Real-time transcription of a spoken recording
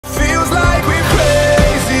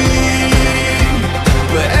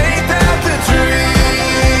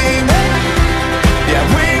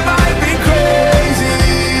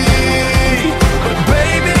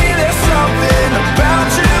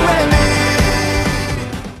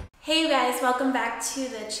guys, welcome back to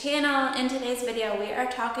the channel. In today's video we are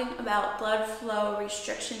talking about blood flow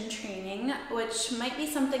restriction training, which might be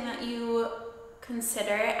something that you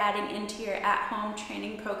consider adding into your at-home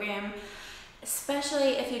training program, especially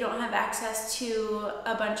if you don't have access to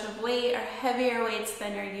a bunch of weight or heavier weights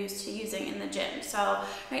than you're used to using in the gym. So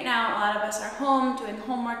right now a lot of us are home doing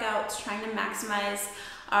home workouts, trying to maximize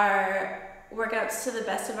our workouts to the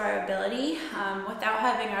best of our ability without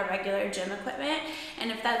having our regular gym equipment.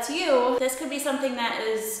 And if that's you, this could be something that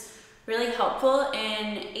is really helpful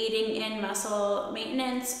in aiding in muscle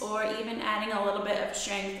maintenance or even adding a little bit of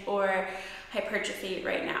strength or hypertrophy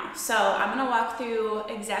right now. So I'm going to walk through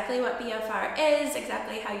exactly what BFR is,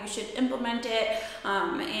 exactly how you should implement it,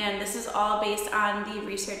 and this is all based on the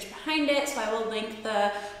research behind it, so I will link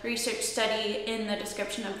the research study in the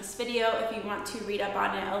description of this video if you want to read up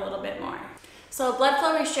on it a little bit more. So blood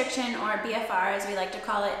flow restriction, or BFR as we like to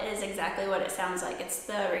call it, is exactly what it sounds like. It's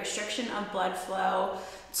the restriction of blood flow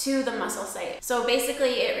to the muscle site. So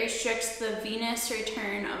basically it restricts the venous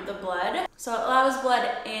return of the blood. So it allows blood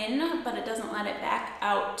in, but it doesn't let it back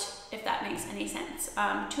out, if that makes any sense,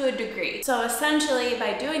 to a degree. So essentially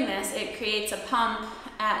by doing this, it creates a pump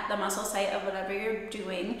at the muscle site of whatever you're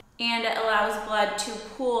doing, and it allows blood to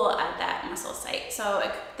pool at that muscle site.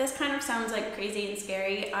 So this kind of sounds like crazy and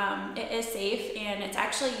scary. It is safe, and it's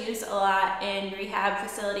actually used a lot in rehab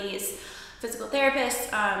facilities, physical therapists,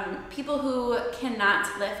 people who cannot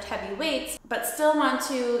lift heavy weights but still want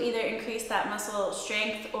to either increase that muscle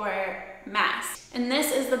strength or mass. And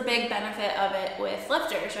this is the big benefit of it with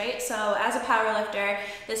lifters, right? So as a power lifter,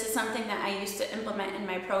 this is something that I used to implement in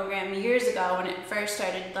my program years ago when it first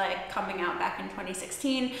started coming out back in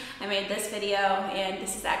 2016. I made this video, and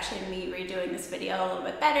this is actually me redoing this video a little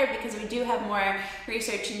bit better because we do have more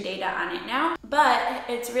research and data on it now. But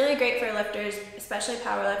it's really great for lifters, especially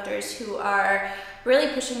power lifters who are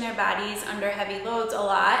really pushing their bodies under heavy loads a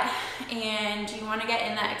lot, and you want to get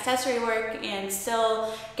in that accessory work and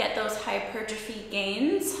still get those hypertrophy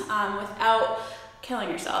gains without killing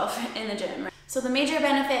yourself in the gym. So the major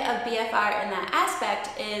benefit of BFR in that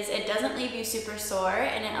aspect is it doesn't leave you super sore,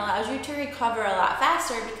 and it allows you to recover a lot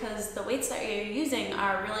faster because the weights that you're using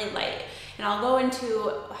are really light. And I'll go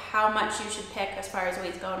into how much you should pick as far as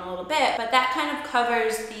weights go in a little bit, but that kind of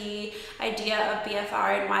covers the idea of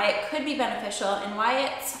BFR and why it could be beneficial and why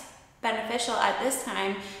it's beneficial at this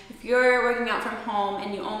time if you're working out from home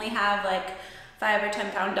and you only have 5 or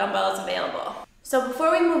 10 pound dumbbells available. So before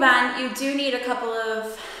we move on, you do need a couple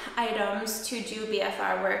of items to do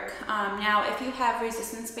BFR work. Now if you have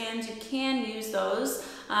resistance bands, you can use those.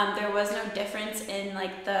 There was no difference in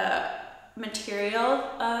the material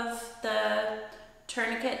of the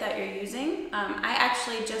tourniquet that you're using. I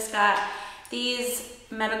actually just got these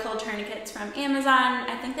medical tourniquets from Amazon.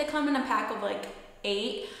 I think they come in a pack of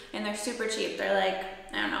 8, and they're super cheap. They're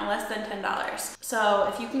I don't know, less than $10.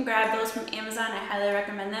 So if you can grab those from Amazon, I highly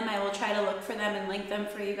recommend them. I will try to look for them and link them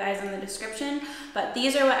for you guys in the description. But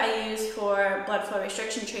these are what I use for blood flow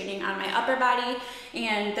restriction training on my upper body.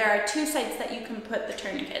 And there are 2 sites that you can put the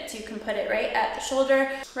tourniquets. You can put it right at the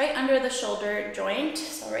shoulder, right under the shoulder joint.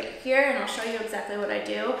 So right here, and I'll show you exactly what I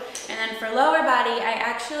do. And then for lower body, I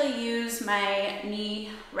actually use my knee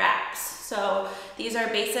wraps. So these are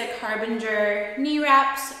basic Harbinger knee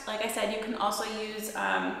wraps. Like I said, you can also use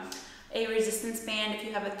a resistance band if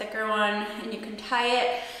you have a thicker one, and you can tie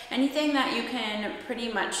it. Anything that you can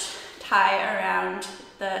pretty much tie around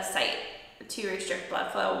the site to restrict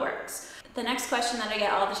blood flow works. The next question that I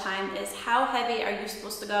get all the time is, how heavy are you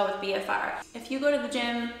supposed to go with BFR? If you go to the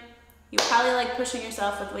gym, you probably like pushing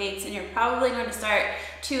yourself with weights, and you're probably going to start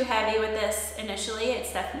too heavy with this initially.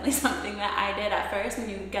 It's definitely something that I did at first,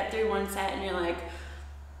 and you get through one set and you're like,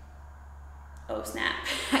 oh snap,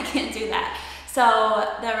 I can't do that. So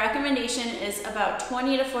the recommendation is about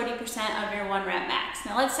 20 to 40% of your 1 rep max.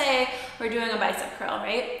 Now let's say we're doing a bicep curl,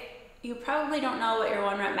 right? You probably don't know what your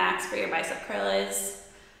 1 rep max for your bicep curl is.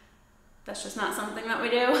 That's just not something that we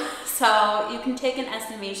do. So you can take an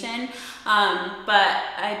estimation, but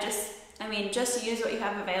just use what you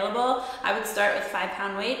have available. I would start with 5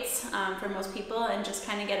 pound weights for most people and just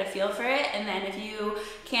kind of get a feel for it. And then if you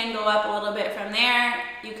can go up a little bit from there,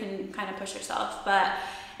 you can kind of push yourself. But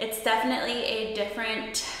it's definitely a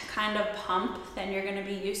different kind of pump than you're gonna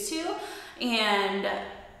be used to. And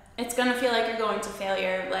it's gonna feel like you're going to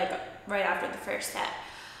failure right after the first set.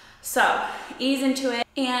 So ease into it.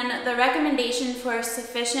 And the recommendation for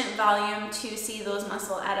sufficient volume to see those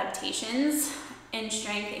muscle adaptations in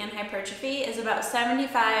strength and hypertrophy is about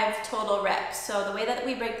 75 total reps. So the way that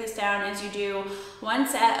we break this down is you do 1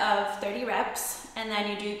 set of 30 reps, and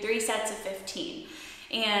then you do 3 sets of 15.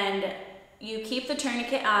 And you keep the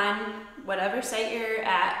tourniquet on whatever site you're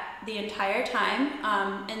at the entire time,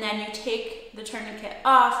 and then you take the tourniquet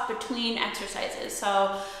off between exercises.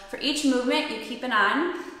 So for each movement, you keep it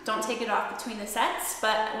on. Don't take it off between the sets,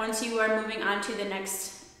 but once you are moving on to the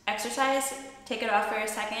next exercise, take it off for a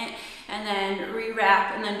second and then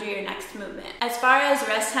re-wrap and then do your next movement. As far as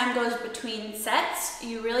rest time goes between sets,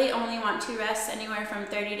 you really only want to rest anywhere from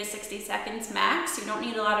 30 to 60 seconds max. You don't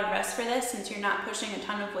need a lot of rest for this since you're not pushing a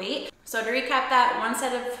ton of weight. So to recap that, 1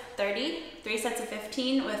 set of 30, 3 sets of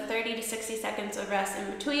 15 with 30 to 60 seconds of rest in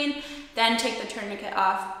between, then take the tourniquet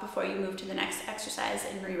off before you move to the next exercise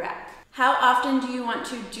and re-wrap. How often do you want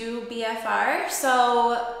to do BFR?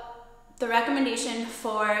 So the recommendation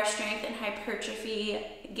for strength and hypertrophy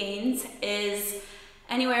gains is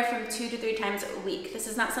anywhere from 2 to 3 times a week. This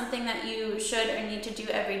is not something that you should or need to do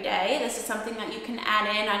every day. This is something that you can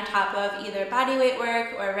add in on top of either body weight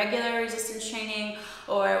work or regular resistance training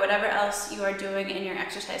or whatever else you are doing in your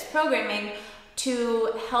exercise programming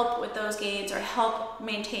to help with those gains or help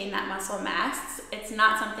maintain that muscle mass. It's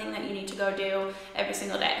not something that you need to go do every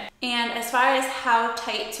single day. And as far as how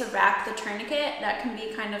tight to wrap the tourniquet, that can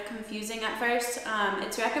be kind of confusing at first.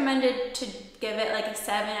 It's recommended to give it like a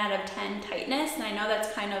 7 out of 10 tightness, and I know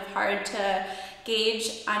that's kind of hard to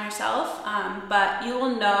gauge on yourself, but you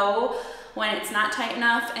will know when it's not tight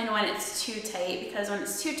enough and when it's too tight, because when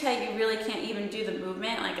it's too tight, you really can't even do the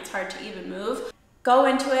movement, like it's hard to even move. Go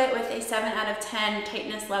into it with a 7 out of 10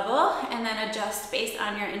 tightness level and then adjust based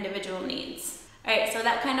on your individual needs. All right, so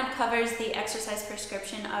that kind of covers the exercise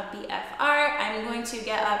prescription of BFR. I'm going to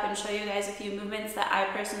get up and show you guys a few movements that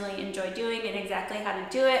I personally enjoy doing and exactly how to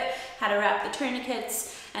do it, how to wrap the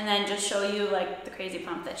tourniquets, and then just show you like the crazy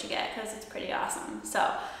pump that you get because it's pretty awesome.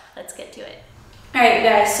 So let's get to it. All right, you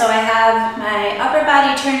guys, so I have my upper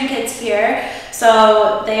body tourniquets here.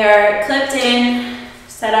 So they are clipped in,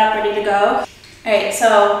 set up, ready to go. All right,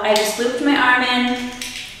 so I just looped my arm in,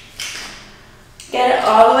 get it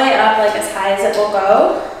all the way up like as high as it will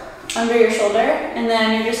go under your shoulder, and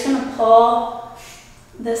then you're just gonna pull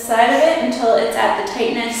this side of it until it's at the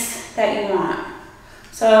tightness that you want.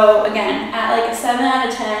 So again, at like a 7 out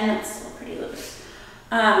of 10, that's still pretty loose.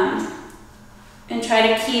 And try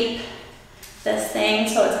to keep this thing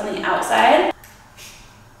so it's on the outside.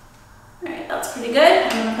 Alright, that's pretty good.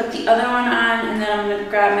 I'm going to put the other one on and then I'm going to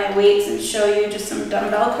grab my weights and show you just some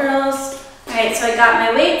dumbbell curls. Alright, so I got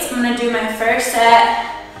my weights. I'm going to do my first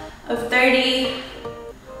set of 30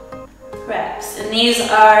 reps. And these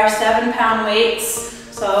are 7-pound weights.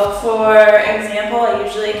 So for example, I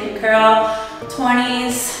usually can curl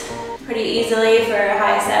 20s pretty easily for a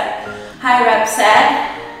high rep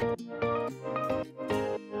set.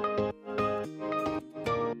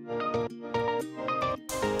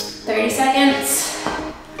 Seconds,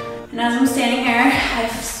 and as I'm standing here, I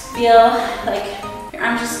feel like your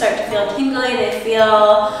arms just start to feel tingly. They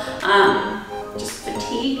feel just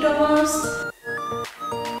fatigued almost.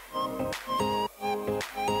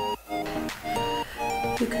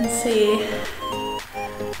 You can see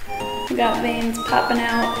I got veins popping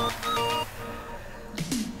out.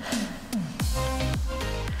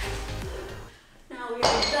 Now we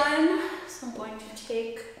are done, so I'm going to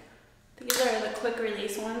take. These are the quick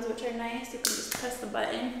release ones, which are nice. You can just press the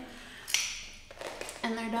button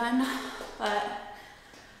and they're done. But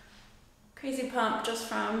crazy pump just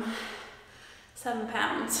from 7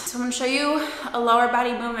 pounds. So I'm gonna show you a lower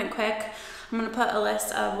body movement quick. I'm gonna put a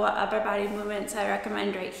list of what upper body movements I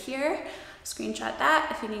recommend right here. Screenshot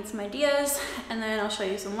that if you need some ideas, and then I'll show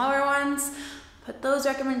you some lower ones. Put those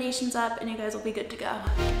recommendations up and you guys will be good to go.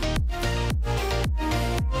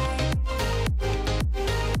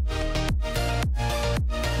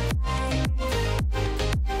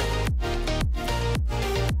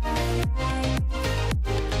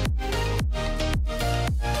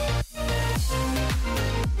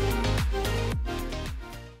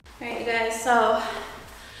 So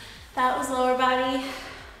that was lower body.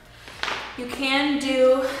 You can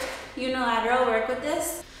do unilateral work with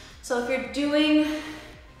this. So if you're doing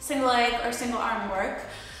single leg or single arm work,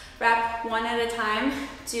 wrap one at a time.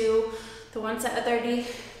 Do the 1 set of 30,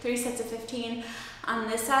 3 sets of 15 on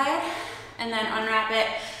this side, and then unwrap it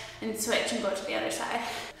and switch and go to the other side.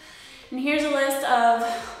 And here's a list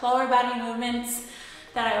of lower body movements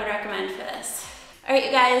that I would recommend for this. Alright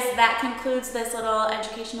you guys, that concludes this little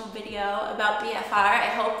educational video about BFR.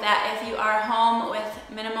 I hope that if you are home with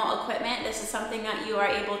minimal equipment, this is something that you are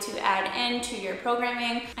able to add into your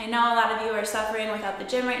programming. I know a lot of you are suffering without the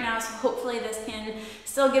gym right now, so hopefully this can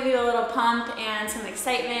still give you a little pump and some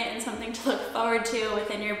excitement and something to look forward to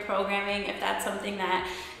within your programming if that's something that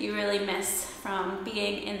you really miss from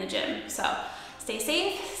being in the gym. So stay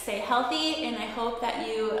safe, stay healthy, and I hope that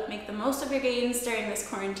you make the most of your gains during this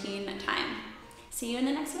quarantine time. See you in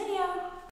the next video.